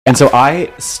And so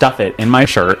I stuff it in my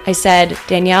shirt. I said,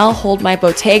 Danielle, hold my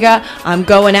Bottega. I'm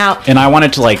going out. And I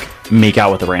wanted to like make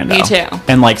out with a rando. Me too.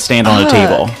 And like stand on a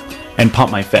table and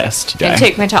pump my fist. And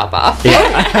take my top off.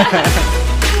 Yeah.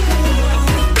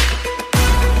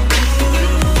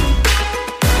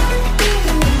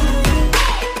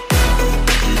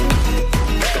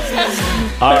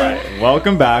 All right,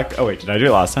 welcome back. Oh wait, did I do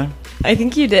it last time? I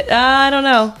think you did. I don't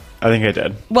know. I think I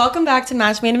did. Welcome back to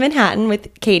Match Made in Manhattan with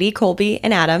Katie, Colby,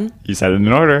 and Adam. You said it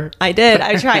in order. I did.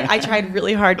 I tried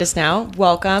really hard just now.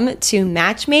 Welcome to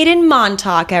Match Made in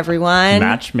Montauk, everyone.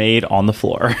 Match made on the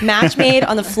floor. Match made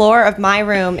on the floor of my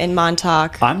room in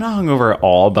Montauk. I'm not hungover at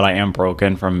all, but I am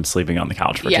broken from sleeping on the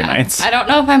couch for 2 nights. I don't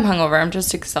know if I'm hungover. I'm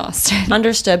just exhausted.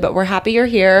 Understood, but we're happy you're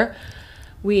here.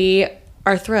 We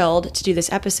are thrilled to do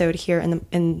this episode here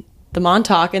in the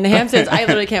Montauk in the Hamptons. I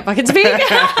literally can't fucking speak.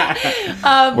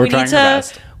 We're trying our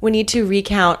best. We need to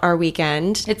recount our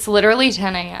weekend. It's literally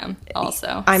 10 a.m.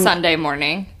 also. Sunday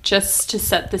morning, just to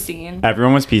set the scene.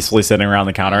 Everyone was peacefully sitting around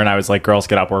the counter, and I was like, girls,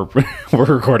 get up. We're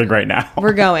recording right now.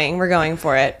 We're going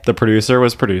for it. The producer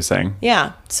was producing.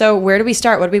 Yeah. So where do we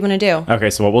start? What do we want to do?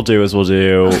 Okay, so what we'll do is we'll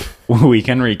do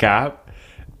weekend recap.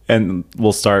 And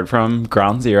we'll start from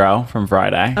ground zero from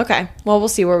Friday. Okay. Well, we'll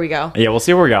see where we go. Yeah, we'll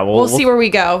see where we go. We'll see where we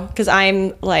go because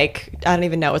I'm like, I don't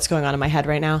even know what's going on in my head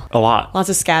right now. A lot. Lots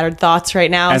of scattered thoughts right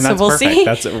now. And so we'll perfect. see.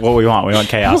 That's what we want. We want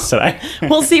chaos today.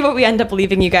 We'll see what we end up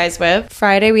leaving you guys with.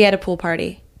 Friday, we had a pool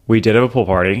party. We did have a pool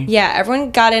party. Yeah,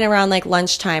 everyone got in around like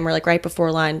lunchtime or like right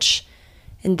before lunch.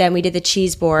 And then we did the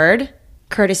cheese board,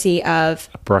 courtesy of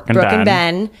Brooke and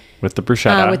Ben. With the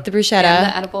bruschetta. And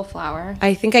the edible flower.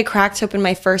 I think I cracked open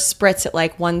my first spritz at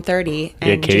like 1:30.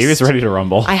 Yeah, Katie was ready to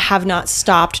rumble. I have not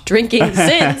stopped drinking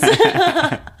since.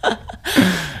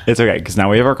 It's okay, because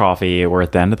now we have our coffee. We're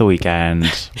at the end of the weekend.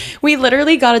 We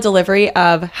literally got a delivery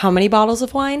of how many bottles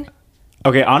of wine?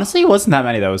 Okay, honestly, it wasn't that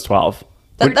many. That was 12.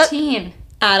 13.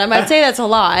 Adam, I'd say that's a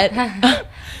lot.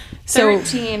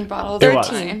 13 bottles It of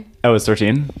was. wine. Oh, it was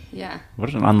 13? Yeah.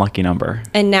 What an unlucky number.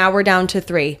 And now we're down to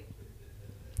 3.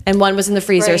 And one was in the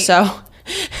freezer, Right. So...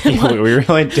 Yeah, we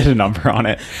really did a number on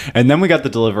it. And then we got the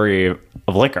delivery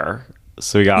of liquor.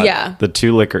 So we got the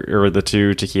 2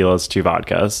 tequilas, 2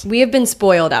 vodkas. We have been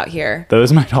spoiled out here.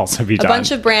 Those might also be done. A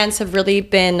bunch of brands have really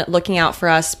been looking out for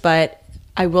us, but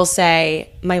I will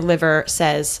say my liver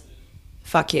says,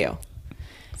 fuck you.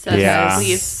 Says,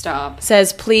 please stop.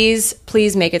 Says, please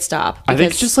make it stop. I think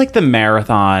it's just like the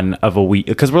marathon of a week,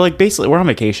 because we're like basically we're on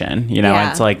vacation, you know. Yeah.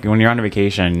 It's like when you're on a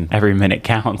vacation, every minute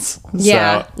counts.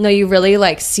 Yeah. So, No, you really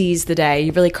like seize the day.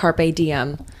 You really carpe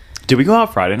diem. did we go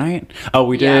out Friday night? Oh,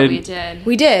 we Yeah, did. we did.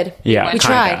 We did. Yeah, We kinda.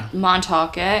 tried.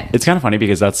 Montauk it. It's kind of funny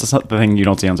because that's the thing you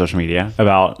don't see on social media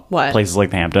about What? places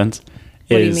like the Hamptons.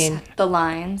 What do you is mean? The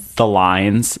lines. The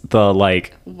lines, the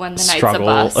like When the night's a struggle,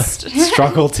 bust.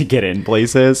 struggle to get in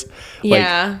places.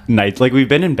 Yeah. Like, nights, like we've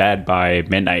been in bed by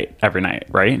midnight every night,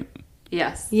 right?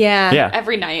 Yes. Yeah. Yeah.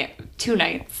 Every night. 2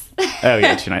 nights. Oh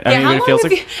yeah, 2 nights. Yeah, I mean, it feels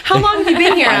like how long have you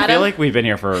been here, I Adam? feel like we've been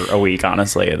here for a week,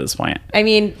 honestly, at this point. I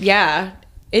mean, yeah.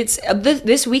 It's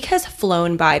this week has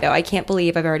flown by, though. I can't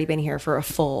believe I've already been here for a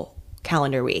full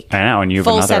calendar week. I know, and you've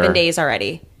Full another 7 days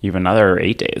already. You've another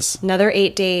 8 days Another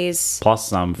 8 days. plus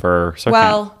some for surf camp.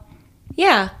 Well,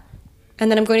 yeah. And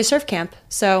then I'm going to surf camp.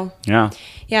 So,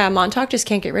 Yeah, Montauk just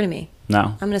can't get rid of me. no,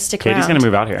 I'm going to stick Katie's around. gonna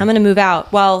move out here. I'm going to move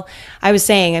out. Well, I was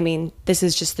saying, I mean, this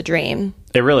is just the dream.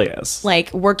 It really is.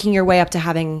 Like, working your way up to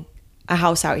having a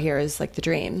house out here is like the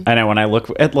dream. I know, when I look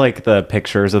at like the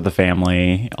pictures of the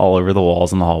family all over the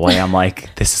walls in the hallway, I'm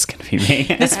like, this is gonna be me.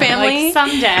 This family, Like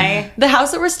someday. the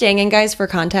house that we're staying in, guys, for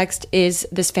context, is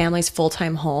this family's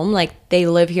full-time home. Like, they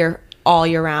live here all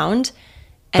year round.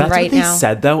 And That's right what they now,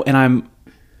 said though, and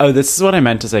this is what I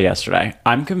meant to say yesterday.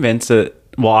 I'm convinced that,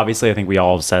 well, obviously I think we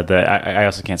all have said that. I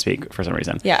also can't speak for some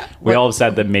reason. Yeah. We all have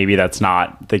said that maybe that's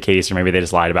not the case, or maybe they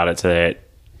just lied about it to,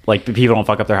 like, people don't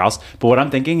fuck up their house. But what I'm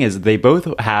thinking is they both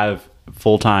have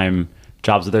full-time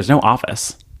jobs, but there's no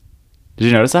office. Did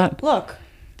you notice that? look,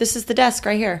 this is the desk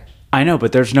right here. I know,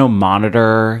 but there's no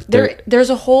monitor. There's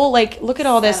a whole, like, look at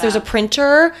all this. There's a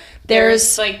printer.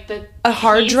 There's like the a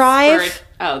hard piece drive. for-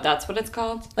 that's what it's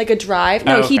called? like a drive.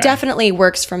 No, Oh, he okay. definitely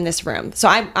works from this room. So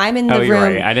I'm in the Oh, room. you're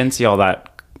right. I didn't see all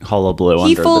that hullabaloo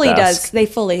He under fully the desk. does. They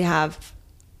fully have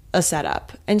a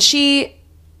setup. And she,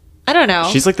 I don't know.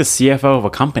 She's like the CFO of a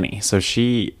company, so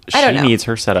she don't know. needs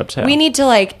her setup too. We need to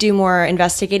like do more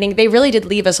investigating. They really did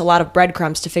leave us a lot of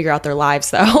breadcrumbs to figure out their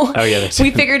lives, though. Oh, yeah, they did. We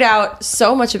figured out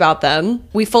so much about them.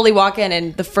 We fully walk in,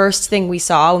 and the first thing we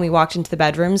saw when we walked into the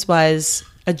bedrooms was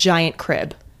a giant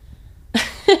crib.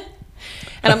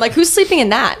 And I'm like, who's sleeping in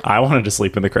that? I wanted to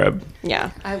sleep in the crib. Yeah.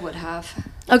 I would have.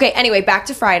 Okay, anyway, back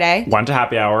to Friday. Went to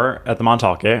happy hour at the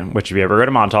Montauk, which if you ever go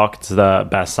to Montauk, it's the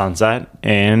best sunset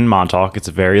in Montauk. It's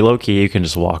very low key. You can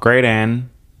just walk right in.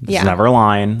 There's never a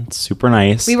line. It's super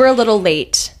nice. We were a little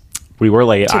late. We were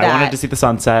late. I that. wanted to see the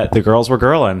sunset. The girls were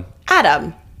girling.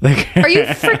 Adam, are you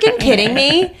freaking kidding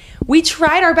me? We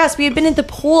tried our best. We had been at the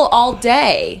pool all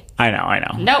day. I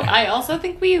know. No, I also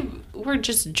think we were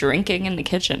just drinking in the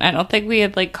kitchen. I don't think we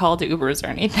had like called Ubers or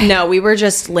anything. No, we were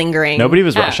just lingering. Nobody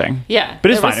was rushing. Yeah.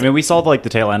 But it's fine. I mean, we saw the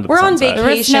tail end of We're the on sunset. There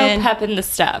was no Vacation. pep in the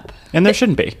step. And there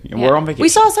shouldn't be. We're on vacation. We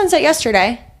saw a sunset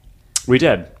yesterday. We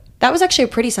did. That was actually a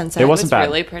pretty sunset. It It was wasn't bad.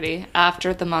 really pretty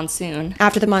after the monsoon.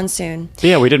 After the monsoon. So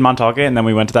yeah, we did Montauk, and then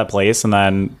we went to that place, and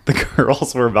then the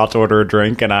girls were about to order a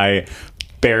drink, and I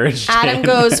barraged Adam in.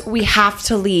 goes, we have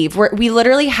to leave. We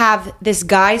literally have this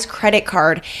guy's credit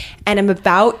card, and I'm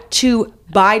about to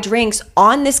buy drinks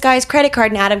on this guy's credit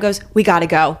card, and Adam goes, we gotta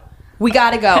go. We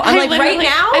gotta go. I'm like, right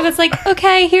now? I was like,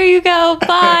 okay, here you go.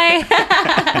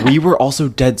 Bye. We were also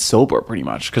dead sober, pretty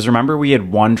much, because remember we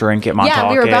had one drink at Montauk.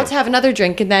 Yeah, we were about to have another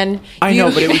drink, and then I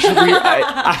know, but it was just weird.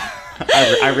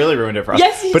 I really ruined it for us.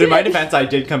 Yes, you but in my did. defense, I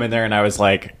did come in there, and I was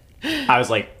like,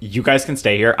 you guys can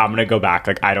stay here. I'm gonna go back.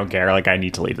 Like, I don't care. Like, I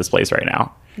need to leave this place right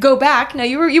now. go back. No,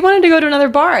 you wanted to go to another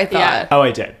bar, I thought. Yeah. Oh,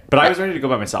 I did, but I was ready to go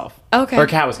by myself. Okay. Or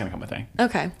Kat was gonna come with me,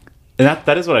 Okay. and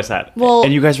that is what I said. Well-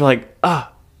 and you guys were like, okay.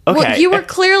 Well, you were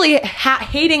clearly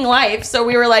hating life, so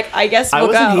we were like, I guess we'll I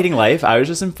wasn't go. hating life. I was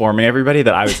just informing everybody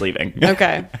that I was leaving.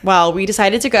 Okay. Well, we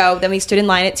decided to go. Then we stood in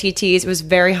line at TT's. It was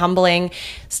very humbling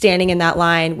standing in that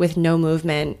line with no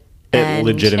movement. It And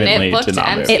legitimately And it looked did not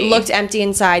move. empty. It looked empty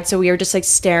inside, so we were just like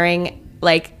staring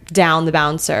like down the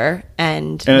bouncer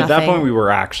and And nothing, at that point, we were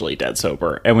actually dead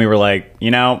sober, and we were like,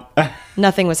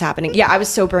 nothing was happening. Yeah, I was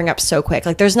sobering up so quick.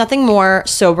 Like there's nothing more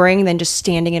sobering than just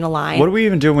standing in a line. what did we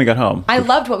even do when we got home? I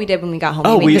loved what we did when we got home.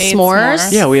 Oh, we we made the made s'mores.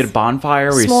 s'mores. Yeah, we had a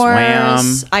bonfire. We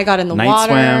S'mores. swam. I got in the night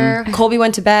water. swim. Colby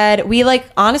went to bed. We like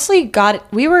honestly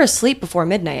we were asleep before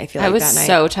midnight, I feel like I was that night.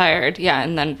 so tired. Yeah,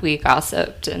 and then we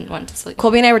gossiped and went to sleep.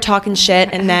 Colby and I were talking shit,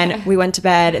 and then we went to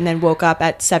bed, and then woke up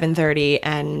at 7:30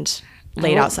 and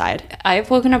laid outside. I've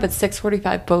woken up at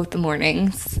 6:45 both the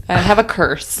mornings. I have a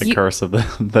curse. The curse of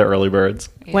the early birds.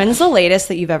 When's the latest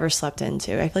that you've ever slept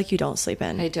into? I feel like you don't sleep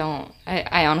in. I don't.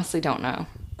 I honestly don't know.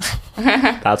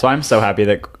 That's why I'm so happy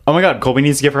that. Oh my God, Colby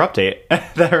needs to give her update.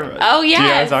 Oh, Do you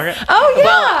yes. guys talk? Oh yeah.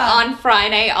 Well, on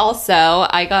Friday also,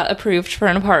 I got approved for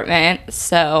an apartment,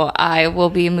 so I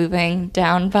will be moving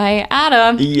down by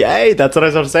Adam. Yay! That's what I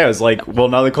was about to say. I was like, well,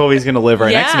 now that Colby's going to live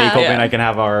right next to me, Yeah. Colby Yeah. and I can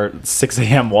have our 6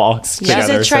 a.m. walks She's a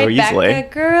together so Tribeca easily.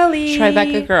 girly.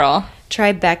 Tribeca girl.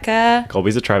 Tribeca.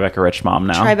 Colby's a Tribeca rich mom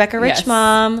now. Tribeca rich Yes.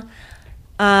 mom.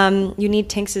 You need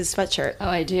Tinks's sweatshirt. Oh,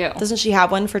 I do. Doesn't she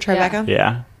have one for Tribeca?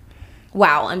 Yeah.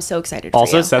 Wow, I'm so excited for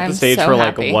Also you. set the I'm stage so for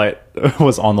happy. like what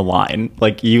was on the line.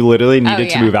 Like you literally needed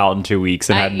to yeah. move out in 2 weeks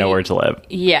and had nowhere to live.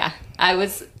 Yeah, I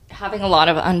was having a lot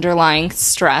of underlying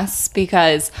stress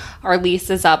because our lease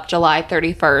is up July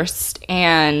 31st,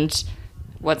 and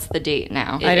what's the date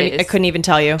now? I couldn't even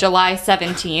tell you. July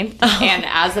 17th, and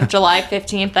as of July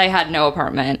 15th, I had no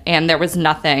apartment, and there was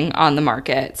nothing on the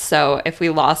market. So if we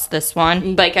lost this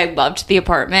one, like I loved the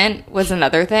apartment was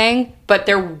another thing, but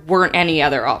there weren't any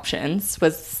other options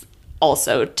was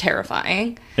also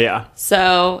terrifying. Yeah.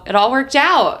 So it all worked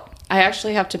out. I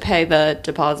actually have to pay the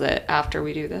deposit after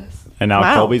we do this. And now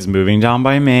Wow. Colby's moving down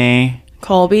by me.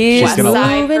 Colby's She's gonna-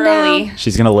 Side moving girly. down.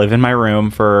 She's going to live in my room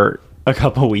for a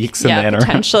couple weeks in the Yeah, interim.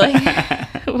 potentially.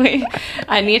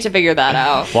 I need to figure that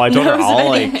out. Well, I told her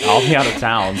Rosemary. I'll be out of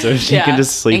town, so she Yeah. can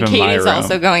just sleep and in my Katie's room.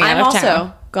 also going out I'm of also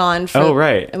town. gone for Oh,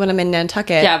 right. when I'm in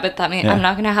Nantucket. Yeah, but that means Yeah. I'm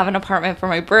not going to have an apartment for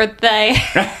my birthday.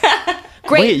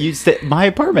 Great. Wait, you stay my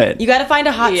apartment. You got to find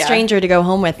a hot Yeah. stranger to go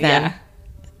home with then. Yeah.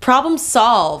 Problem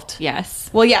solved. Yes.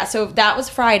 Well, yeah, so that was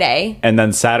Friday. And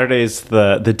then Saturday's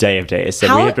the day of days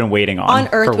that we had been waiting on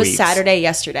earth for was weeks. Saturday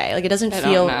yesterday? Like it doesn't I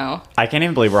feel don't know. I can't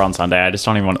even believe we're on Sunday. I just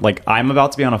don't even want like I'm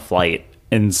about to be on a flight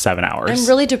in 7 hours. I'm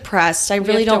really depressed. I really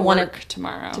We have to don't want work it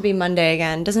tomorrow. to be Monday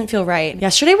again. Doesn't feel right.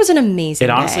 Yesterday was an amazing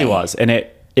It honestly day. was, and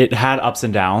it had ups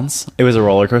and downs. It was a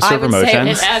roller coaster I of would say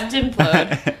emotions. It ebbed and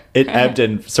flowed. It ebbed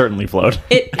and certainly flowed.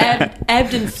 It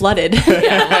ebbed and flooded.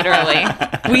 Yeah,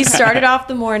 literally. We started off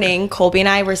the morning. Colby and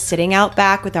I were sitting out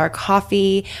back with our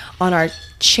coffee on our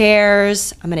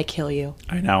chairs. I'm going to kill you.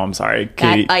 I know. I'm sorry, That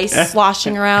Katie. ice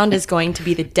sloshing around is going to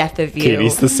be the death of you.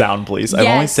 Katie's the sound police. I've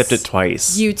only Yes. sipped it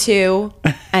twice. You too.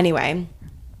 Anyway,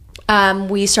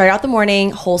 we started out the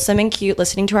morning wholesome and cute,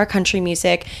 listening to our country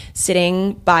music,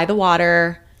 sitting by the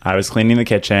water, I was cleaning the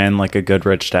kitchen like a good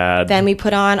rich dad. Then we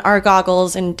put on our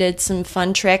goggles and did some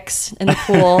fun tricks in the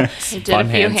pool. We did a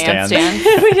few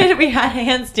handstands. We had a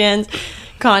handstands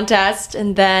contest,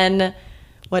 and then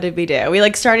what did we do? We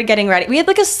like started getting ready. We had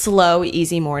like a slow,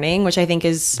 easy morning, which I think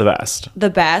is the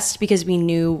best because we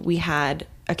knew we had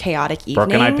a chaotic evening.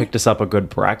 Brooke and I picked us up a good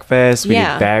breakfast. We did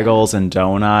bagels and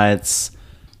donuts.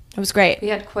 It was great. We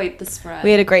had quite the spread.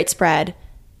 We had a great spread,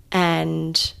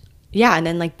 and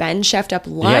then like Ben chefed up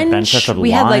lunch. Yeah, Ben chefed up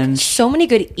we had like lunch. so many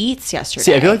good eats yesterday.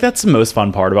 See, I feel like that's the most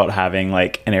fun part about having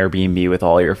like an Airbnb with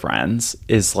all your friends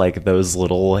is like those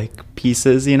little like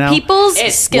pieces, you know? People's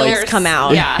skills come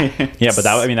out. Yeah. Yeah, but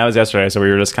that was yesterday, so we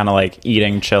were just kind of like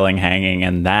eating, chilling, hanging,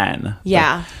 and then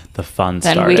the fun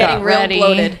Then started. we got Getting real ready.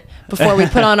 bloated before we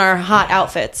put on our hot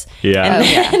outfits. Yeah.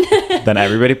 And Then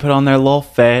everybody put on their little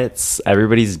fits.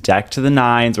 Everybody's decked to the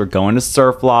nines. We're going to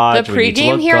Surf Lodge. The We need to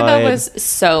pregame look here, though, good. was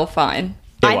so fun.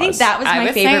 I think that was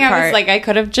my favorite part. I was like, I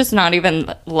could have just not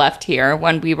even left here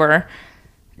when we were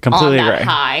completely on that agree.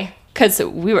 high. Because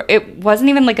it wasn't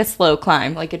even like a slow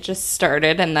climb. Like, it just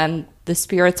started, and then the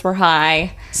spirits were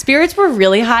high. Spirits were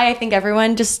really high. I think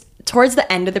everyone just towards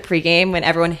the end of the pregame when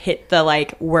everyone hit the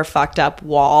like we're fucked up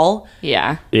wall.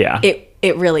 Yeah. Yeah.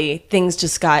 It really things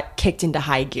just got kicked into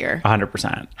high gear.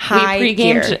 100%. High We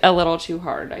pre-gamed gear. a little too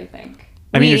hard, I think.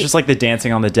 I mean, We- it's just like the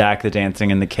dancing on the deck, the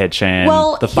dancing in the kitchen,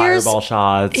 Well, the fireball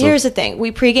shots. Here's the thing: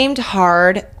 we pre-gamed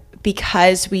hard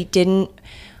because we didn't.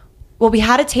 Well, we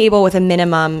had a table with a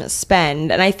minimum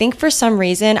spend, and I think for some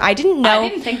reason I didn't know. I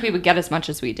didn't think we would get as much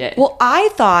as we did. Well, I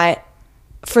thought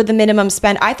for the minimum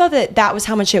spend, I thought that was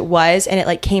how much it was, and it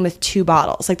like came with 2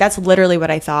 bottles. Like that's literally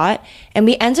what I thought, and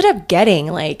we ended up getting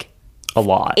like a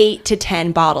lot. 8 to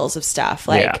 10 bottles of stuff,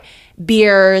 like Yeah.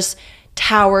 beers,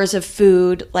 towers of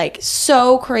food, like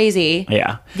so crazy.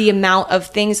 Yeah. The amount of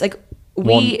things, like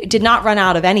we did not run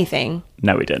out of anything.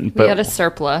 No, we didn't. we But had a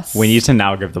surplus. we need to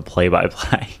now give the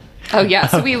play-by-play. Oh, yeah.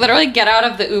 So we literally get out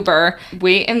of the Uber,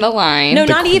 wait in the line. No,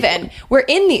 not even. We're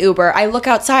in the Uber. I look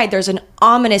outside. There's an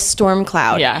ominous storm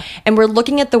cloud. Yeah. And we're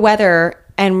looking at the weather,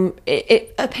 and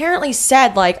it apparently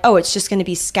said, like, oh, it's just going to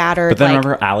be scattered. But then like,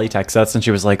 remember, Allie texted us and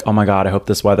she was like, "Oh my god, I hope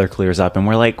this weather clears up." And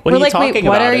we're like, "What are you talking wait, about?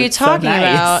 what are you It's so talking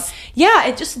nice." about? Yeah,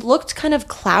 it just looked kind of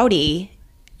cloudy.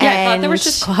 Yeah, I thought there was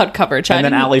And- just cloud coverage. And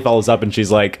then Allie follows up and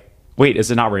she's like, "Wait,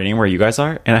 is it not raining where you guys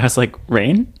are?" And I was like,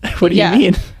 "Rain? What do you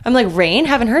mean?" I'm like, Rain?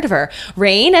 Haven't heard of her.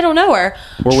 Rain? I don't know her.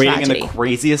 We're waiting in Tragedy. the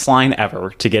craziest line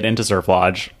ever to get into Surf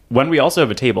Lodge when we also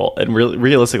have a table. And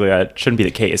realistically, that shouldn't be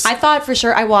the case. I thought for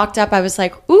sure. I walked up. I was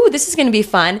like, ooh, this is going to be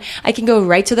fun. I can go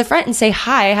right to the front and say,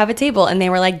 hi, I have a table. And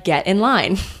they were like, get in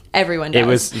line. Everyone does. It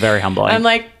was very humbling. I'm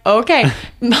like, okay.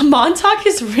 Montauk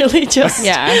is really just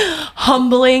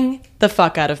humbling the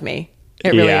fuck out of me.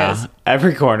 It really is.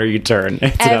 Every corner you turn,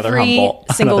 it's Every single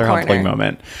another corner. humbling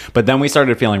moment. But then we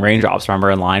started feeling raindrops. Remember,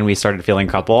 in line, we started feeling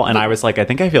a couple, and I was like, "I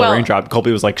think I feel a raindrop."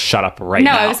 Colby was like, "Shut up right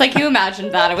No, now." I was like, you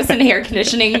imagined that. It was an air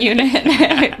conditioning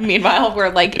unit. Meanwhile, we're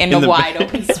like in a the- wide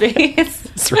open space.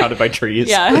 surrounded by trees.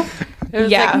 Yeah. It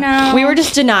was Yeah. like, no. We were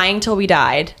just denying till we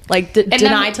died. Like,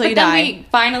 deny till you die. Then we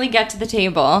finally get to the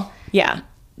table. Yeah.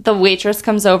 The waitress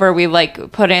comes over. We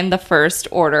like put in the first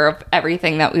order of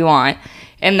everything that we want.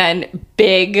 And then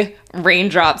big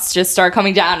raindrops just start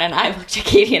coming down. And I looked at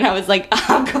Katie and I was like,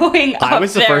 I'm going up I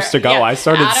was the there. first to go. I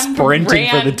started sprinting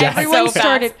for the desk. Everyone so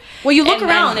started. fast. Well, you look And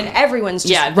around then- and everyone's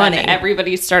just Yeah, running. then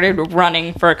everybody started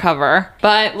running for cover.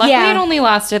 But luckily Yeah. it only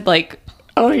lasted like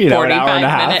Oh, an hour 45 and a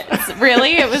half. minutes.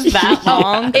 Really? It was that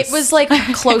long? It was like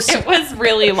close. It was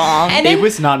really long. And It then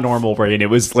was not normal rain. It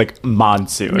was like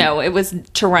monsoon. No, it was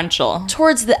torrential.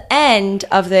 towards the end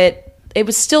of it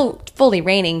was still fully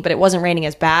raining, but it wasn't raining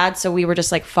as bad. So we were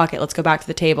just like, fuck it, let's go back to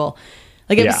the table.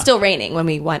 Like it was Yeah. still raining when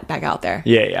we went back out there.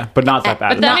 Yeah, but not that bad.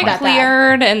 But at then that it point. that bad.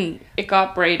 cleared and it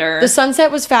got brighter. The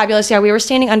sunset was fabulous. Yeah, we were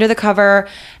standing under the cover,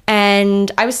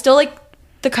 and I was still like,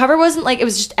 the cover wasn't like, it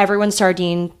was just everyone's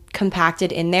sardine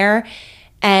compacted in there,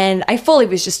 and I fully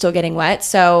was just still getting wet.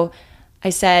 So I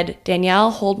said,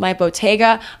 Danielle, hold my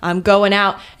Bottega. I'm going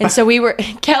out. And so we were,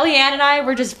 Kellyanne and I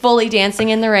were just fully dancing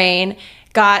in the rain.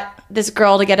 Got this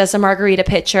girl to get us a margarita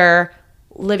pitcher.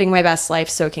 Living my best life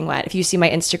soaking wet. If you see my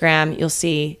Instagram, you'll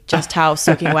see just how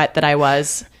soaking wet that I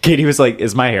was. Katie was like,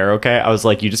 "Is my hair okay?" I was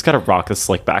like, "You just gotta rock the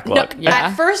slick back look." Yeah.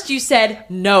 At first you said,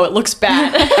 no, it looks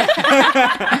bad.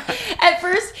 At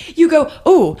first you go,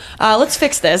 ooh, let's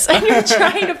fix this. And you're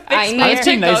trying to fix I my need was to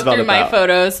being nice go about through it, my though.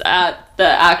 photos at the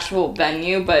actual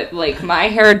venue, but like my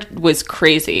hair was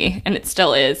crazy and it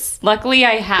still is. Luckily,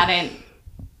 I hadn't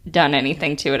done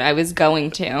anything to it. I was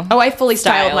going to. Oh, I fully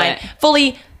styled Style mine. it.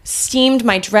 Fully steamed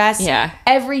my dress. Yeah.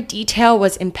 Every detail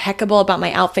was impeccable about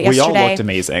my outfit We yesterday. all looked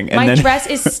amazing. And My then dress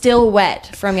is still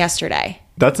wet from yesterday.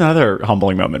 that's another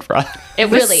humbling moment for us.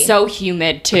 It was Really? so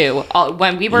humid too.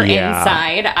 When we were Yeah.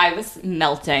 inside, I was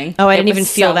melting. Oh, I didn't It was even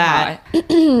feel so that.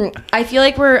 hot. I feel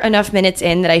like we're enough minutes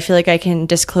in that I feel like I can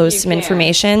disclose some can.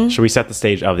 information. Should we set the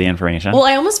stage of the information? Well,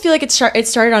 I almost feel like it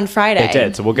started on Friday. it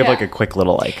did. So we'll give Yeah. like a quick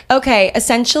little like. Okay,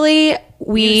 essentially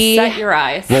we Set your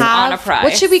eyes on a have, prize.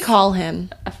 what should we call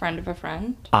him? A friend of a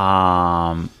friend.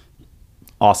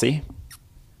 Aussie.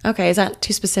 Okay, is that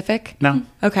too specific? No.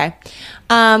 Okay.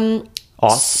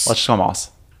 Oss. Let's just call him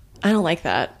Oss. I don't like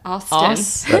that. Austin.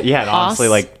 But yeah, it honestly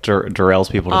like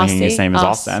derails people to thinking his name is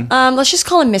Austin. Let's just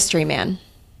call him Mystery Man.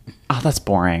 Oh, that's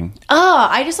boring. Oh,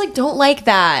 I just like don't like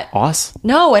that. Oss?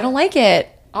 No, I don't like it.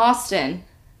 Austin.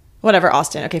 Whatever,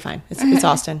 Austin. Okay, fine. It's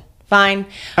Austin. Fine.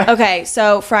 Okay,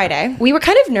 so Friday. We were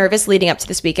kind of nervous leading up to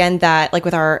this weekend that like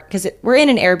with because we're in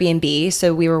an Airbnb,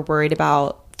 so we were worried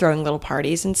about throwing little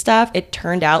parties and stuff. It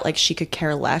turned out like she could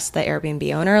care less, the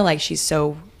Airbnb owner. Like she's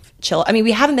so chill. I mean,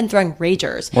 we haven't been throwing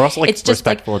ragers. We're also like It's just,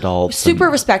 respectful adults. Super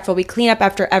respectful. We clean up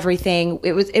after everything.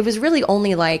 It was really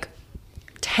only like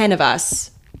 10 of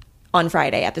us on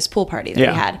Friday at this pool party that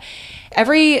Yeah. we had.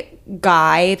 Every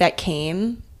guy that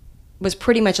came was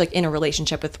pretty much like in a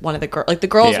relationship with one of the girls. Like the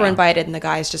girls Yeah. were invited and the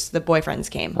guys, just the boyfriends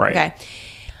came. Right. Okay.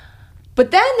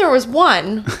 But then there was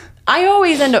one. I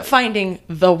always end up finding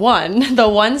the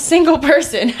one single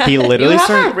person. He You literally have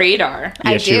started. a radar.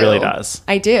 Yeah, I she do. really does.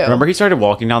 I do. Remember, he started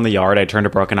walking down the yard. I turned to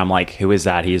Brooke and I'm like, "Who is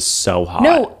that? He is so hot."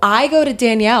 No, I go to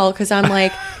Danielle because I'm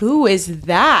like, who is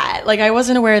that? Like, I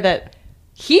wasn't aware that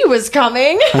he was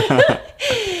coming.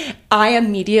 I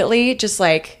immediately just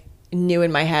like knew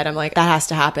in my head, I'm like, that has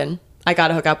to happen. I got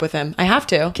to hook up with him. I have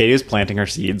to. Katie was planting her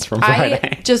seeds from Friday.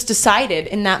 I just decided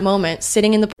in that moment,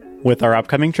 sitting in the With our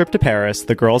upcoming trip to Paris,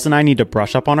 the girls and I need to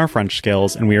brush up on our French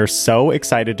skills, and we are so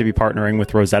excited to be partnering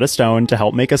with Rosetta Stone to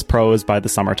help make us pros by the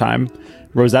summertime.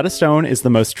 Rosetta Stone is the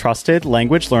most trusted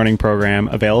language learning program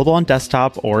available on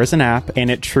desktop or as an app, and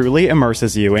it truly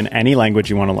immerses you in any language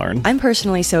you want to learn. I'm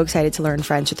personally so excited to learn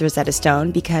French with Rosetta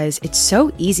Stone because it's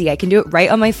so easy. I can do it right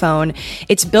on my phone.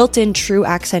 Its built-in true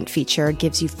accent feature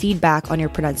gives you feedback on your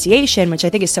pronunciation, which I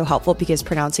think is so helpful because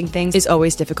pronouncing things is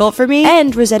always difficult for me.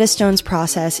 And Rosetta Stone's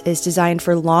process is designed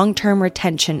for long-term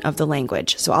retention of the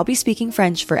language. So I'll be speaking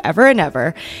French forever and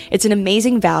ever. It's an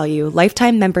amazing value.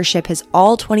 Lifetime membership has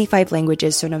all 25 languages,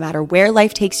 so no matter where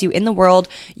life takes you in the world,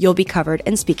 you'll be covered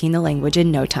and speaking the language in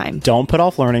no time. Don't put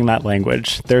off learning that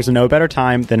language. There's no better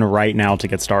time than right now to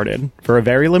get started. For a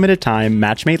very limited time,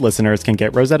 Matchmade listeners can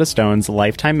get Rosetta Stone's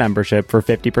lifetime membership for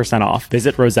 50% off.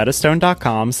 Visit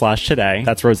rosettastone.com/today.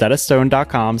 That's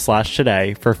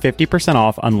rosettastone.com/today for 50%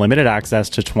 off unlimited access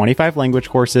to 25 language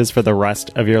courses for the rest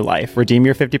of your life. Redeem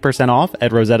your 50% off at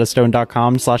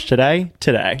rosettastone.com/today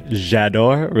today.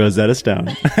 J'adore Rosetta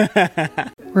Stone.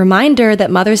 Reminder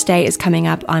that Mother's Day is coming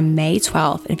up on May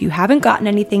 12th. And if you haven't gotten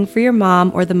anything for your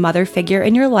mom or the mother figure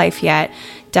in your life yet,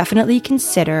 definitely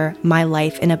consider My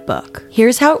Life in a Book.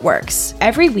 Here's how it works.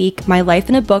 Every week,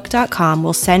 mylifeinabook.com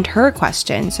will send her a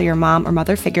question, so your mom or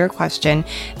mother figure a question,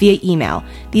 via email.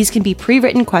 These can be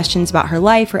pre-written questions about her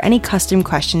life or any custom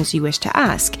questions you wish to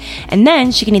ask. And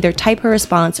then she can either type her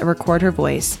response or record her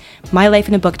voice.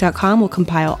 mylifeinabook.com will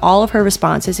compile all of her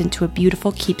responses into a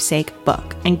beautiful keepsake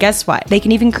book. And guess what? They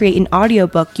can even create an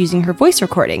audiobook using her voice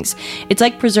recordings. It's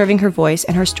like preserving her voice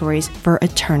and her stories for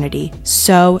eternity.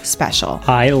 So special.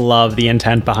 I love the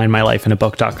intent behind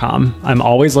mylifeinabook.com. I'm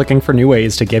always looking for new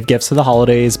ways to give gifts for the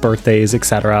holidays, birthdays,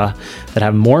 etc. that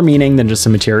have more meaning than just a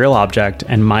material object,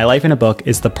 and My Life in a Book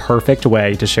is the perfect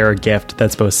way to share a gift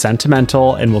that's both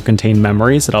sentimental and will contain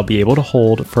memories that I'll be able to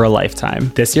hold for a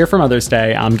lifetime. This year for Mother's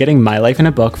Day, I'm getting My Life in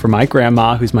a Book for my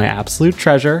grandma, who's my absolute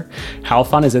treasure. How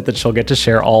fun is it that she'll get to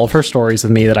share all of her stories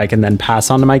with me that I can then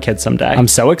pass on to my kids someday? I'm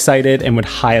so excited and would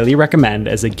highly recommend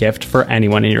as a gift for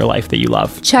anyone in your life that you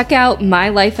love. Check out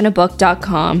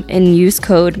mylifeinabook.com and use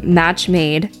code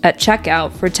MATCHMADE at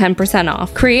checkout for 10%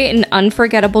 off. Create an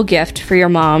unforgettable gift for your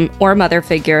mom or mother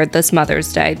figure this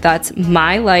Mother's Day. That's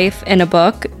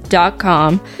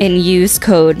mylifeinabook.com and use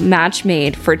code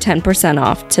MATCHMADE for 10%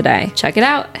 off today. Check it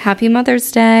out. Happy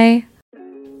Mother's Day.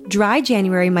 Dry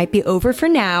January might be over for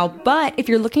now, but if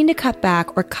you're looking to cut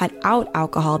back or cut out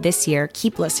alcohol this year,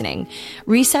 keep listening.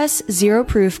 Recess Zero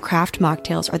Proof Craft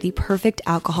Mocktails are the perfect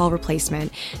alcohol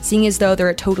replacement, seeing as though they're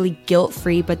a totally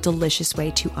guilt-free but delicious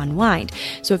way to unwind.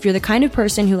 So if you're the kind of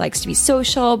person who likes to be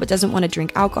social but doesn't want to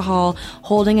drink alcohol,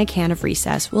 holding a can of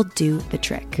Recess will do the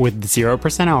trick. With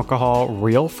 0% alcohol,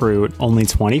 real fruit, only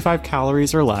 25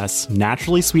 calories or less,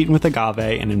 naturally sweetened with agave,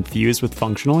 and infused with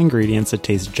functional ingredients that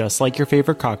taste just like your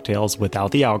favorite cocktails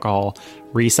without the alcohol,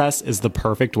 Recess is the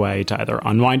perfect way to either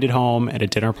unwind at home, at a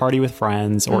dinner party with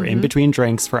friends, or in between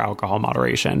drinks for alcohol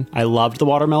moderation. I loved the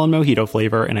watermelon mojito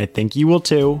flavor, and I think you will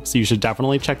too, so you should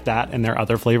definitely check that and their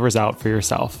other flavors out for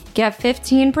yourself. Get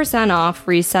 15% off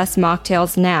Recess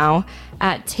mocktails now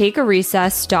at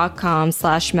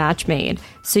takearecess.com/matchmade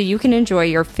so you can enjoy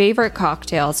your favorite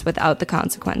cocktails without the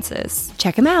consequences.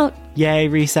 Check them out. Yay,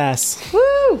 Recess.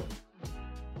 Woo!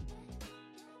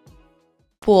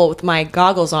 Pool with my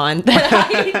goggles on.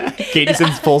 Katie's in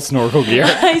full snorkel gear.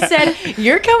 I said,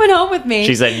 "You're coming home with me."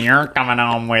 She said, "You're coming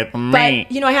home with me." But,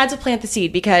 I had to plant the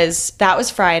seed because that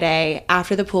was Friday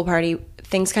after the pool party.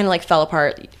 Things kind of like fell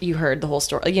apart. You heard the whole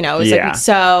story. It was Yeah.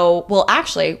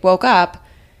 actually woke up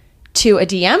to a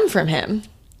DM from him.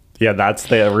 Yeah, that's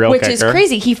the real Which kicker. is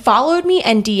crazy. He followed me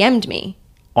and DM'd me.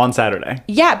 On Saturday.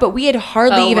 Yeah, but we had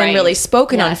hardly even right. really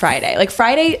spoken on Yes. Friday. Like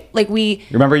Friday,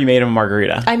 Remember you made him a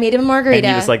margarita? I made him a margarita.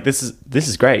 And he was like, this is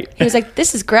great. He was like,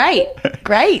 "This is great.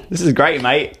 Great." This is great,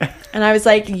 mate. And I was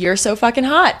like, "You're so fucking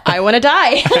hot. I want to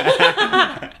die."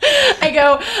 I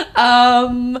go,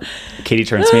 Katie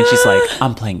turns to me and she's like,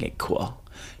 "I'm playing it cool."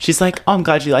 She's like, "Oh, I'm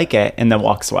glad you like it," and then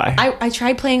walks away. I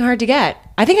tried playing hard to get.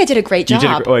 I think I did a great You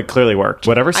job. it clearly worked.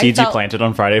 Whatever seeds you felt- planted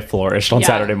on Friday flourished on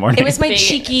Saturday morning. It was my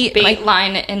cheeky bait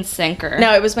line and sinker.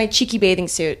 No, it was my cheeky bathing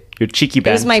suit. your cheeky It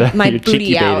was my your booty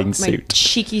cheeky out, bathing my suit.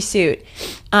 cheeky suit.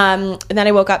 And then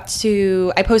I woke up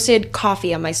to, I posted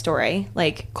coffee on my story,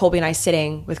 like Colby and I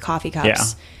sitting with coffee cups. Yeah.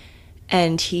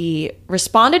 And he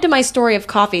responded to my story of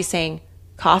coffee saying,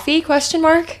 "Coffee?" ?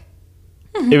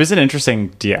 It was an interesting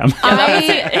DM.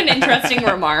 An interesting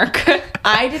remark.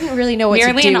 I didn't really know what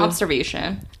Merely to do an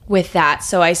observation. with that.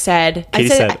 So I said, Katie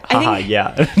said, I haha, think,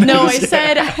 yeah. no, I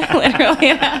said,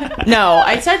 Literally. no,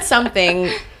 I said something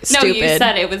No, stupid. you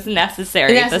said it was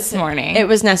necessary this morning. It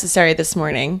was necessary this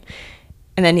morning.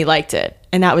 And then he liked it.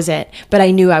 And that was it. But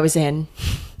I knew I was in.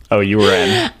 Oh, you were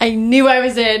in. I knew I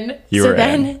was in. You so were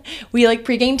then in. we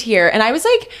pre-gamed here. And I was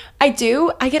like, I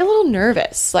get a little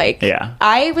nervous. Yeah.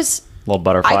 Little I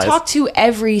butterflies. talked to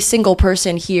every single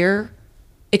person here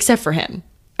except for him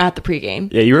at the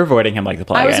pregame. Yeah, you were avoiding him like the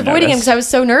plague. I was avoiding him because I was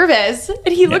so nervous.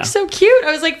 And he looked so cute.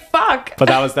 I was like, fuck. But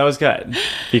that was good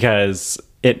because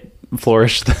it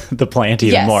flourished the plant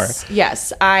even more.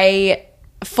 Yes. I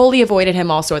fully avoided him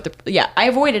also I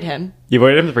avoided him. You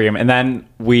avoided him at the pregame, and then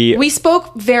We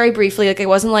spoke very briefly. Like, it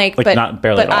wasn't but not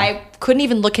barely but at all. I couldn't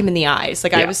even look him in the eyes.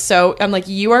 Like, Yeah. I'm like,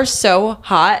 you are so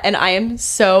hot and I am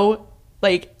so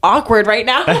awkward right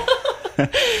now.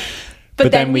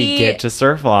 But then we get to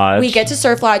Surf Lodge. We get to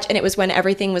Surf Lodge, and it was when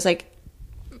everything was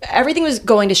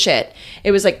going to shit.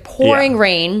 It was pouring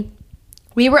rain.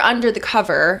 We were under the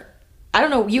cover. I don't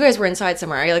know. You guys were inside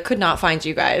somewhere. I could not find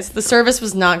you guys. The service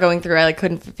was not going through. I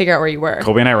couldn't figure out where you were.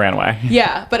 Colby and I ran away.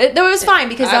 Yeah, but it was fine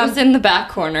because I was in the back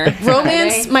corner.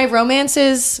 my romance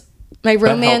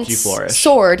helped you flourish.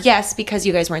 soared. Yes, because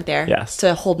you guys weren't there. Yes.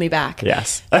 To hold me back.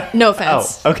 Yes. No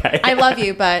offense. Oh, okay. I love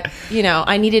you, but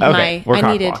I needed Okay, we're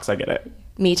I needed cockblocks. I get it.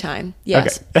 me time.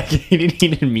 Yes. Okay. You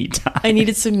needed me time. I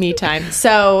needed some me time.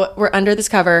 So we're under this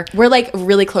cover. We're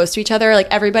really close to each other,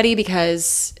 everybody,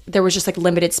 because there was just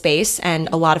limited space and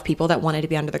a lot of people that wanted to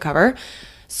be under the cover.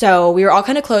 So we were all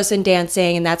kind of close and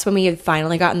dancing, and that's when we had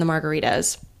finally gotten the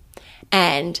margaritas.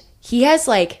 And he has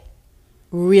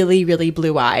really, really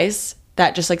blue eyes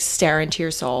that just stare into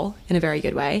your soul in a very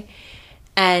good way.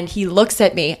 And he looks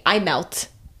at me. I melt.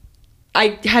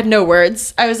 I had no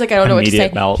words. I was like, I don't know what to say.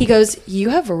 Immediate melt. He goes, "You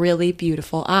have really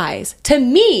beautiful eyes." To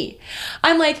me.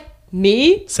 I'm like,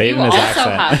 "Me?" Say it You in his also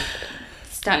accent. have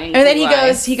stunning. And then blue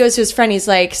eyes. he goes to his friend. He's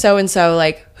like, "So and so,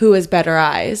 who has better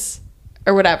eyes?"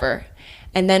 Or whatever.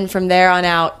 And then from there on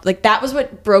out, that was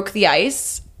what broke the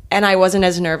ice. And I wasn't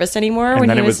as nervous anymore. And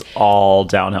then it was all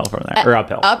downhill from there. Or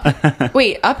uphill.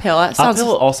 Uphill. That sounds,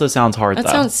 Uphill also sounds hard,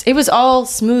 though. it was all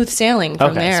smooth sailing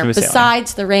from Okay, there. smooth sailing.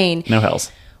 Besides the rain. No hills.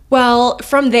 Well,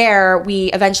 from there,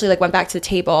 we eventually went back to the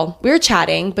table. We were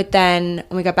chatting, but then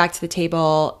when we got back to the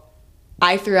table,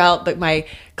 I threw out my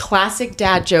classic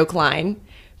dad joke line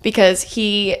because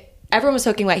everyone was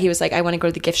soaking wet. He was like, "I want to go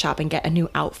to the gift shop and get a new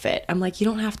outfit." I'm like, "You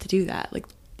don't have to do that.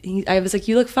 I was like,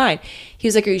 you look fine. He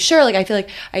was like, are you sure? Like, I feel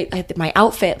like my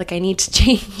outfit, like I need to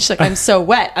change. Like I'm so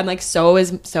wet. I'm like, so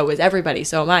is everybody.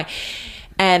 So am I.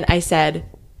 And I said,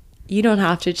 you don't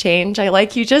have to change. I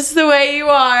like you just the way you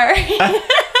are.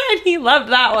 And he loved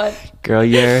that one. Girl,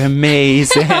 you're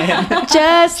amazing.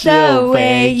 Just the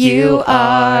way you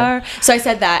are. So I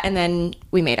said that, and then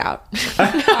we made out.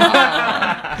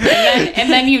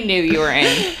 and then you knew you were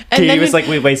in. Katie was like,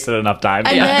 we wasted enough time.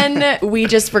 And then we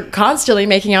just were constantly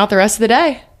making out the rest of the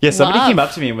day. Yeah, somebody came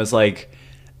up to me and was like,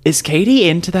 is Katie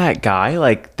into that guy?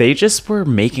 Like, they just were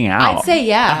making out. I'd say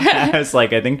yeah. I was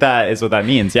like, I think that is what that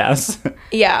means, yes.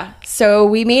 Yeah. So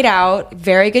we made out.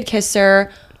 Very good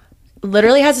kisser.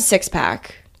 Literally has a Oh,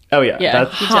 six-pack. yeah. Yeah,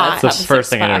 That's he the does have a first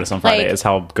thing I six-pack. noticed on Friday Like, is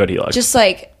how good he looks. Just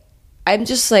like, I'm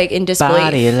just like in disbelief.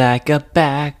 Body like a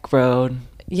back road.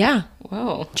 Yeah.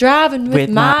 Whoa. Driving with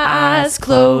my eyes eyes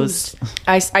closed.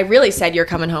 I really said you're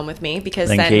coming home with me because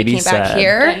Then then Katie we came back said-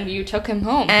 here And you took him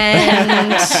home.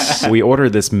 and We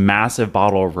ordered this massive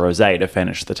bottle of rosé to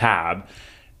finish the tab.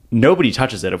 Nobody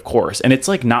touches it, of course. And it's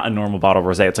like not a normal bottle of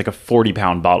rosé. It's like a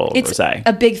 40-pound bottle of it's rosé.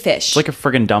 a big fish. It's like a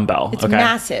friggin' dumbbell. It's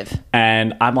massive.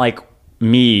 And I'm like,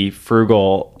 me,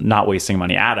 frugal, not wasting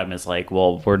money. Adam is like,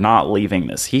 well, we're not leaving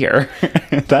this here.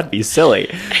 That'd be silly.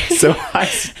 So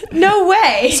No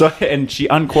way. and she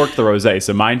uncorked the rosé.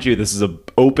 So mind you, this is a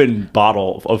open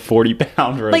bottle of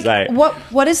 40-pound rosé. Like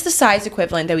what is the size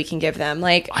equivalent that we can give them?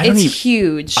 Like I don't it's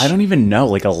huge. I don't even know.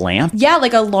 Like a lamp? Yeah,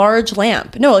 like a large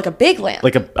lamp. No, like a big lamp.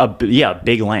 Like a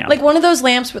big lamp. Like one of those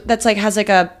lamps that's like has like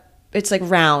it's like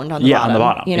round on the bottom. on the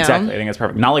bottom. You know? Exactly. I think that's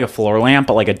perfect. Not like a floor lamp,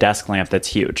 but like a desk lamp that's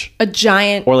huge. A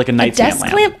giant Or like a nightstand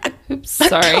desk lamp. Oops,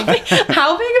 sorry.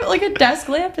 How big of like a desk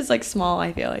lamp is like small,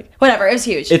 I feel like. Whatever, it was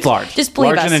huge. It's large. Just believe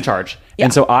large us. and in charge. Yeah.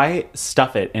 And so I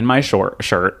stuff it in my shirt.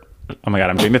 Oh my God,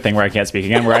 I'm doing the thing where I can't speak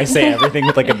again, where I say everything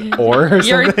with like an or or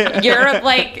something. You're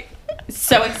like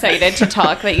so excited to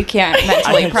talk that you can't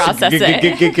mentally process it.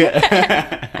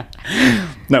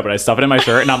 No, but I stuff it in my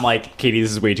shirt and I'm like, Katie,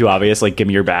 this is way too obvious. Like, give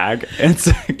me your bag.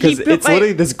 Because it's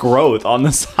literally this growth on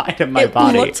the side of my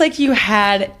body. It looks like you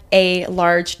had a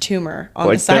large tumor on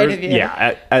the side of you.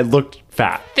 Yeah, I looked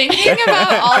fat. Thinking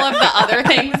about all of the other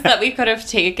things that we could have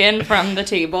taken from the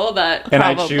table that And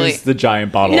I probably choose the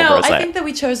giant bottle No, of rosé. I think that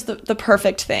we chose the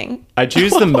perfect thing. I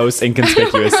choose the most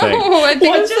inconspicuous thing. Oh, I think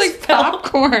What it's just like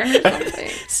popcorn or something.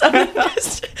 Something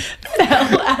just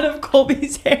fell out of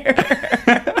Colby's hair.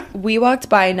 We walked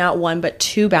by not one but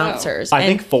two bouncers. I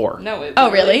and- think 4. No, it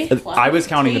Oh, really? I was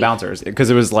counting the bouncers because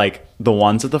it was like the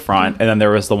ones at the front, and then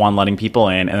there was the one letting people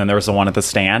in, and then there was the one at the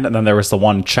stand, and then there was the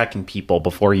one checking people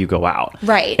before you go out.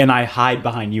 Right. And I hide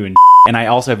behind you and I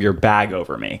also have your bag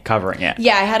over me, covering it.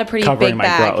 Yeah, I had a pretty Covering big my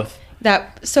bag. growth.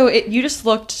 You just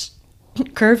looked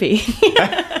curvy.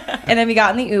 And then we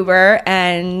got in the Uber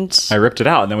and I ripped it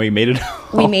out, and then we made it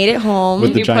home. we made it home.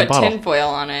 With the You giant put bottle. tinfoil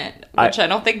on it, which I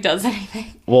don't think does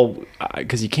anything. Well,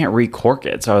 because you can't recork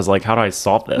it, so I was like, how do I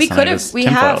solve this? We And I could have. just We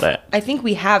tinfoiled have. it. I think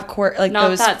we have like Not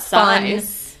those that fun.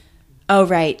 size. Oh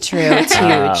right, true. It's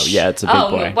huge. Oh, yeah, it's a big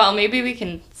boy. Well, maybe we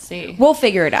can see. We'll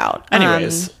figure it out.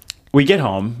 Anyways, we get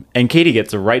home, and Katie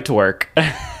gets right to work.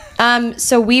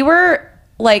 So we were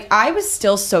like, I was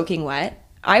still soaking wet.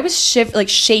 I was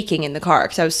shaking in the car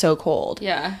because I was so cold.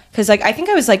 Yeah. Because like I think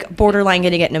I was like borderline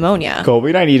going to get pneumonia. Colby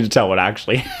and I need to tell what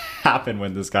actually happened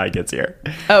when this guy gets here.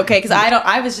 Okay, because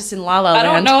I was just in La La I Land.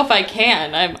 don't know if I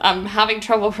can. I'm having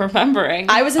trouble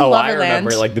remembering. I was in Oh, I Loverland.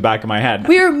 remember it like the back of my head.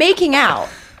 We were making out.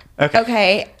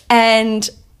 Okay. And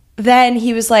then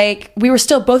he was like,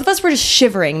 both of us were just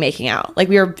shivering making out. Like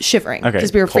we were shivering Okay,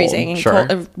 because we were cold, freezing and sure.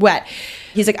 cold, wet.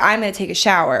 He's like, I'm going to take a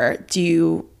shower.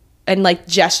 And like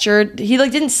gestured. He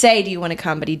like didn't say, do you want to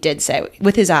come? But he did say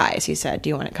with his eyes, he said, do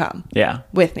you want to come? Yeah.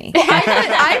 With me.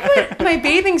 I put my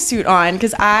bathing suit on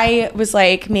because I was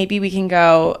like, maybe we can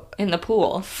go in the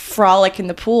pool. frolic in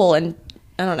the pool and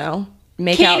I don't know,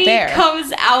 make out Katie there.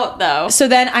 comes out though. So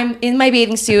then I'm in my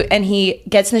bathing suit and he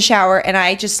gets in the shower and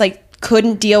I just like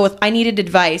couldn't deal with, I needed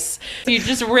advice. You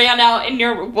just ran out in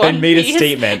your one And made a piece,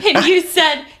 statement. and you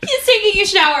said, he's taking a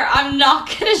shower. I'm not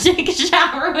going to take a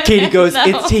shower with Katie him. goes, though."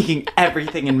 it's taking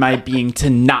everything in my being to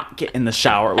not get in the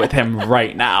shower with him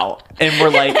right now. And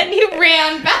we're like, And you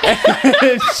ran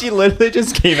back. she literally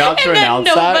just came out to And then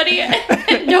announce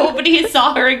that. nobody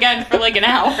saw her again for like an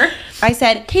hour. I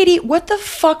said, Katie, what the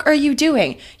fuck are you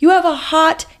doing? You have a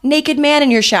hot, naked man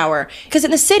in your shower. Because in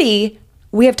the city,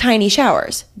 we have tiny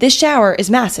showers. This shower is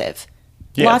massive.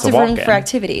 Yeah, Lots it's of a room walk-in. for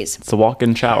activities. It's a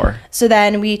walk-in shower. So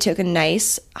then we took a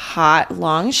nice, hot,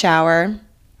 long shower.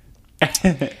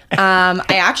 I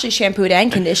actually shampooed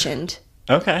and conditioned.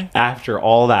 Okay. After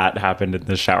all that happened in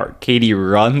the shower, Katie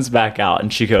runs back out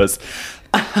and she goes,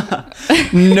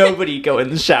 Nobody go in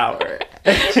the shower.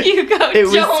 You go,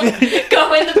 don't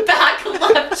go in the back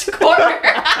left corner.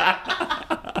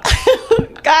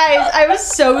 Guys, I was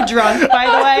so drunk, by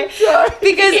the way,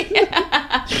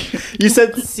 because You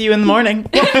said see you in the morning.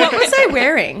 what was I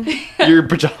wearing? Your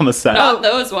pajama set. Not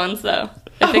those ones, though.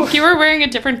 I think you were wearing a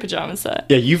different pajama set.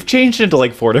 Yeah, you've changed into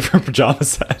like 4 different pajama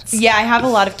sets. Yeah, I have a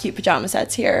lot of cute pajama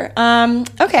sets here. I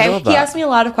Okay, love he that. asked me a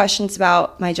lot of questions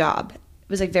about my job. It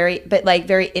was like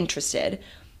very interested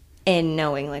in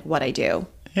knowing like what I do,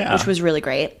 Yeah. which was really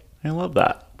great. I love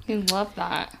that. I love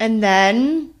that. And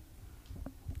then,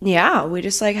 yeah, we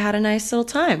just like had a nice little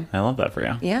time. I love that for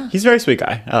you. Yeah. He's a very sweet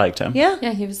guy. I liked him. Yeah.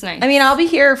 Yeah, he was nice. I mean, I'll be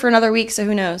here for another week, so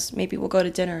who knows? Maybe we'll go to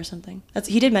dinner or something.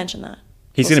 He did mention that.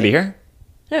 He's We'll going to see. be here?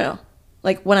 No,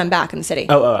 like when I'm back in the city.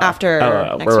 Oh. After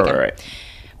next right, weekend. right.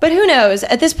 But who knows?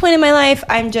 At this point in my life,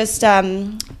 I'm just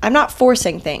I'm not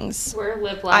forcing things. We're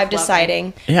live, laugh, I'm loving.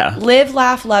 deciding. Yeah. Live,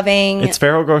 laugh, loving. It's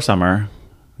Pharaoh Grow Summer.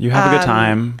 You have a good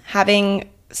time Having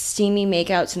steamy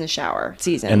makeouts in the shower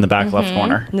season. in the back left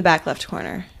corner. In the back left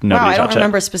corner. Nobody wow, I don't touch it.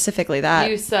 remember specifically that.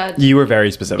 You said You were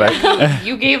very specific.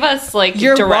 you gave us like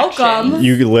You're directions. welcome.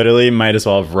 You literally might as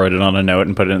well have wrote it on a note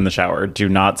and put it in the shower. Do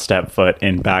not step foot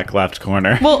in back left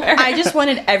corner. Well, I just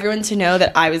wanted everyone to know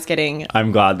that I was getting.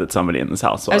 I'm glad that somebody in this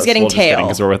house was. getting tail.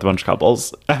 because we're with a bunch of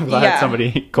couples. I'm glad Yeah.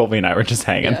 somebody, Colby and I were just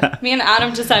hanging. Yeah. Me and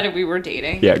Adam decided we were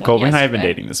dating. Yeah, Colby and I have been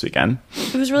yesterday. dating this weekend.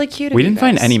 It was really cute. of We you didn't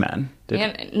find guys. any men.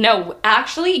 And no,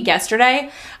 actually, yesterday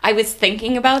I was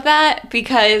thinking about that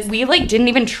because we like didn't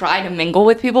even try to mingle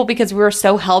with people because we were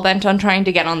so hell bent on trying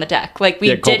to get on the deck. Like we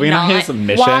Yeah, did Colby and not. I's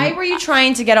mission. Why were you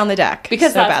trying to get on the deck?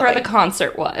 Because so that's where badly? the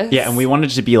concert was. Yeah, and we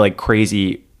wanted to be like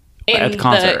crazy at In the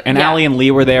concert. the- And yeah. Allie and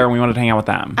Lee were there and we wanted to hang out with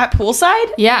them. At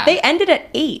poolside? Yeah. They ended at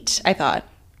 8, I thought.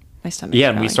 My stomach.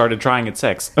 Yeah, and we started trying at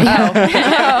 6.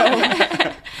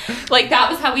 Like that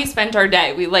was how we spent our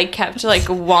day. We like kept like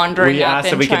wandering We up asked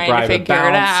if and we could trying to bribe a figure it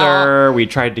out. bouncer. We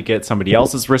tried to get somebody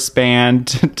else's wristband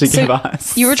to give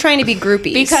us. You were trying to be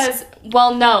groupies. Because,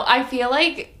 well, no, I feel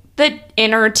like the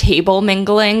inner table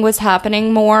mingling was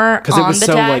happening more because it on was the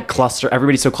so deck. like clustered.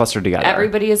 Everybody's so clustered together.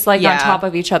 Everybody is like Yeah. on top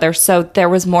of each other, so there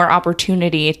was more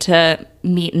opportunity to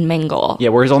meet and mingle. Yeah,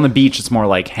 whereas on the beach, it's more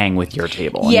like hang with your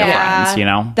table and your friends, you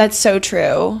know? That's so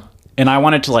true. And I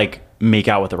wanted to like make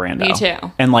out with a rando. Me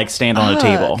too. And like stand on a Ugh.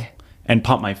 table and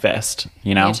pump my fist,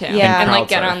 you know? Me too. Yeah. And crowd like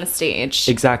get surf. on the stage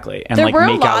Exactly. And There like were a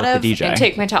make out lot with the of- DJ. and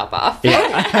take my top off.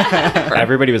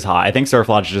 Everybody was hot. I think Surf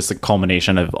Lodge is just a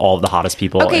culmination of all of the hottest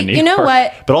people Okay, in New you know York.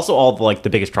 what? But also all the like the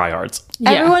biggest tryhards.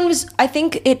 Yeah. Everyone was, I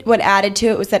think what added to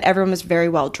it was that everyone was very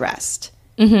well dressed.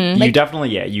 You definitely,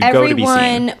 you go to be seen.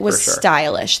 Everyone was for sure.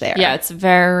 stylish there. Yeah, it's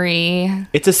very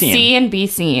It's a scene. see and be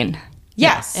seen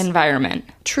Yes. environment.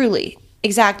 Truly.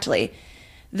 Exactly.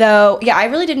 Though, yeah, I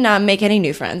really did not make any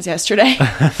new friends yesterday.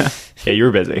 Yeah, you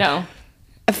were busy. No,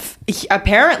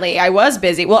 Apparently, I was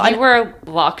busy. Well, we were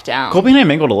locked down. Colby and I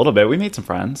mingled a little bit. We made some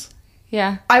friends.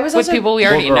 Yeah, I was with also- people we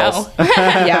Well, already girls. know.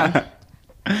 yeah.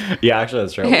 Yeah, actually,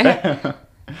 that's true.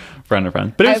 Friend of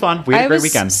friend. But it was fun. We had a great was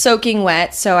weekend. soaking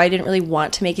wet, so I didn't really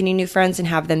want to make any new friends and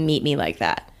have them meet me like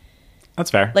that. That's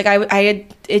fair. Like I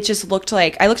had, it just looked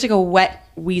like I looked like a wet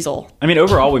weasel. I mean,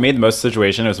 overall, we made the most of the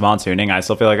situation. It was monsooning. I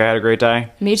still feel like I had a great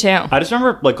day. Me too. I just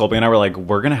remember, like, Colby and I were like,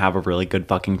 we're going to have a really good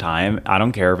fucking time. I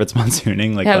don't care if it's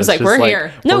monsooning. Like, Yeah, I was let's like, just, we're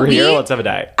here. No, we're here. we- Let's have a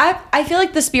day. I feel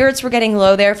like the spirits were getting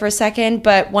low there for a second,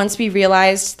 but once we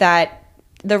realized that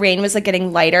the rain was like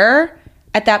getting lighter,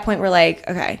 at that point we're like,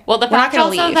 okay, Well, the we're not fact gonna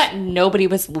also leave. that nobody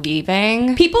was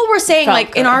leaving. People were saying, Felt like,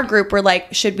 in good. our group, we're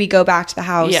like, should we go back to the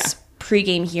house Yeah.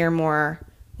 pregame here more?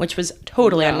 Which was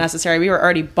totally No. unnecessary. We were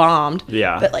already bombed.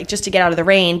 Yeah. But like just to get out of the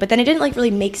rain. But then it didn't like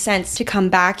really make sense to come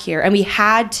back here. And we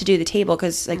had to do the table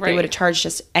because like they Right. would have charged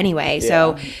us anyway.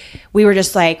 So we were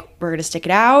just like, we're going to stick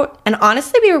it out. And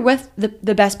honestly, we were with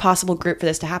the best possible group for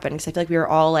this to happen. Because I feel like we were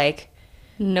all like,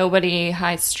 Nobody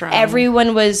high strung.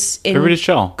 everyone was in Everybody's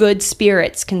chill. good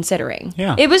spirits considering.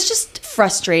 Yeah. It was just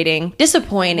frustrating,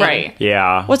 disappointing. Right.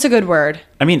 Yeah. What's a good word?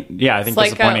 I mean, yeah, I think It's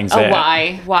like disappointing's a it.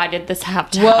 why? Why did this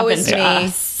have to Woe happen is to me.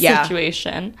 us? Yeah.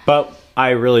 Situation. But I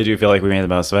really do feel like we made the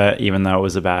most of it, even though it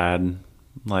was a bad,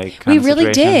 like, kind We of really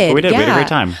situation. did. But we did. Yeah. We had a great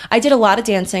time. I did a lot of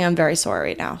dancing. I'm very sore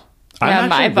right now. Yeah,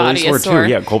 my body is sore.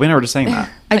 Yeah, Colby and I were just saying that.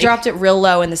 I dropped it real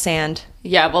low in the sand.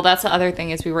 Yeah, well, that's the other thing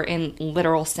is we were in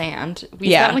literal sand. We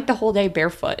Yeah. spent like the whole day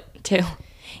barefoot too.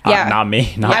 Yeah. Not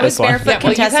me. Not I this was one. barefoot. Yeah,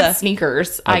 well, you Contessa. had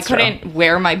sneakers. I That's true. couldn't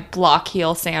wear my block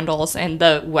heel sandals in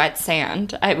the wet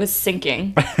sand. I was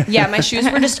sinking. Yeah, my shoes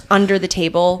were just under the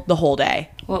table the whole day.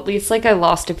 Well, at least like I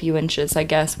lost a few inches, I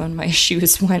guess, when my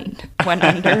shoes went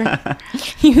under.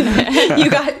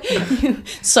 You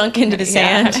sunk into the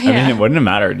sand. I mean, it wouldn't have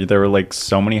mattered. There were like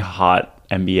so many hot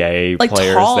NBA Like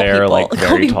players tall there, people. like very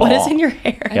Colby, tall. what is in your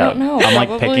hair? I don't know. I'm like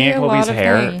Probably picking at a lot Kobe's of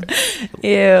hair. things.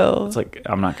 Ew. It's like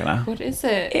I'm not gonna. What is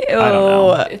it? Ew. I don't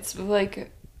know. It's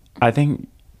like I think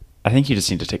you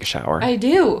just need to take a shower. I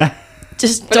do.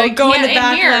 Just But I don't go in the can't in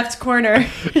back here. left corner.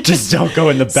 Just don't go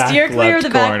in the back Steer clear of left the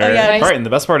back. corner. Oh, yeah. All right, and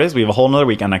the best part is we have a whole nother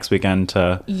weekend next weekend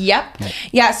to. Yep.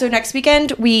 Yeah, so next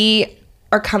weekend we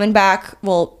are coming back.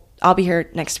 Well, I'll be here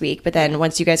next week, but then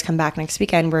once you guys come back next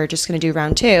weekend, we're just going to do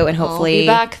round 2 and I'll hopefully be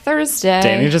back Thursday.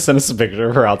 Danny just sent us a picture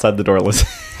of her outside the door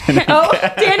listening. Oh,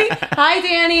 Danny. Hi,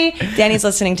 Danny. Danny's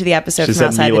listening to the episode She from said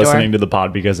outside me the door. listening to the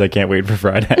pod because I can't wait for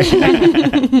Friday.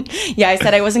 Yeah, I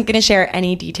said I wasn't going to share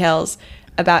any details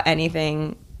about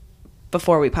anything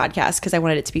before we podcast because I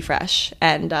wanted it to be fresh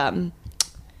and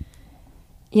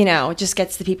it just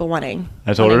gets the people wanting.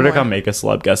 I told her to more. come make a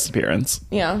celeb guest appearance.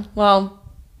 Yeah. Well,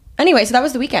 anyway, so that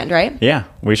was the weekend, right? Yeah,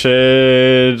 we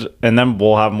should, and then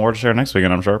we'll have more to share next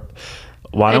weekend, I'm sure.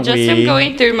 Why I don't just we? am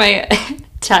going through my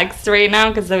text right now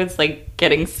because I was like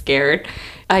getting scared.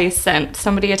 I sent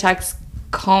somebody a text.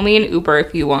 Call me an Uber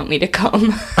if you want me to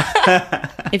come.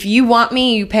 If you want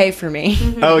me, you pay for me.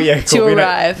 Oh yeah, to Colby and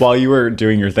I- arrive. while you were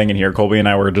doing your thing in here, Colby and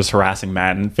I were just harassing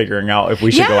Matt and figuring out if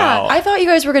we should go Yeah, out. I thought you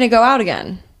guys were going to go out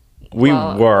again. We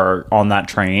Well- were on that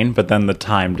train, but then the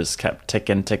time just kept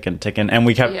ticking, and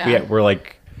we kept. Yeah. We're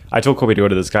like, I told Colby to go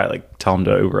to this guy, like, tell him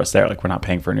to Uber us there. Like, we're not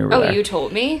paying for an Uber Oh, there. you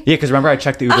told me? Yeah, because remember I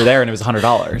checked the Uber there and it was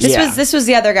 $100. This was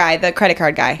the other guy, the credit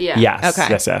card guy. Yeah. Yes, Okay.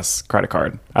 yes, credit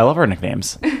card. I love our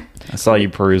nicknames. I saw you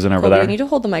perusing over Colby, there. you need to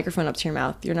hold the microphone up to your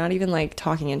mouth. You're not even like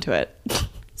talking into it.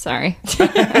 Sorry.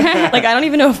 Like I don't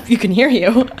even know if you can hear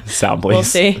you. Sound please. We'll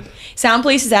see. Sound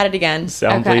Police is at it again.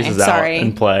 Sound Okay. please is Sorry. out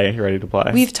and play. Ready to play.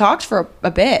 We've talked for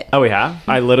a bit. Oh, we have?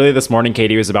 I literally this morning,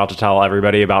 Katie was about to tell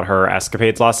everybody about her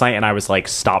escapades last night, and I was like,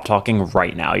 stop talking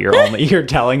right now. You're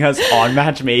telling us on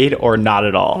Match Made or not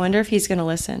at I all. wonder if he's gonna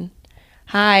listen.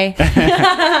 Hi.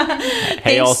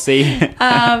 Hey, y'all see.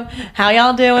 How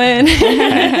y'all doing?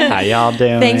 How y'all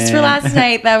doing? Thanks for last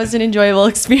night. That was an enjoyable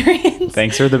experience.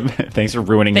 Thanks for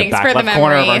ruining the Thanks back for the left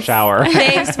corner of our memories. shower.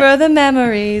 Thanks for the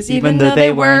memories, even though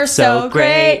they were so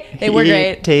great. They were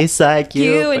great. It tastes like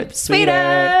You and sweeter.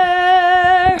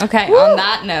 Okay, on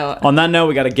that note. On that note,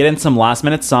 we got to get in some last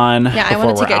minute sun Yeah, I before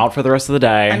wanna we're take a- out for the rest of the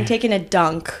day. I'm taking a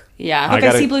dunk. Yeah. I Look, I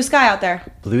gotta- see blue sky out there.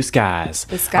 Blue skies.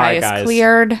 The All sky right, is guys.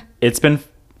 cleared. It's been.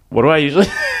 What do I usually?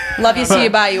 Love you, see you,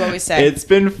 bye. You always say. It's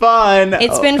been fun.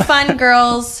 It's been fun,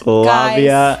 girls. Love guys.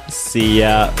 ya. See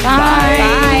ya.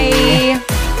 Bye. Bye.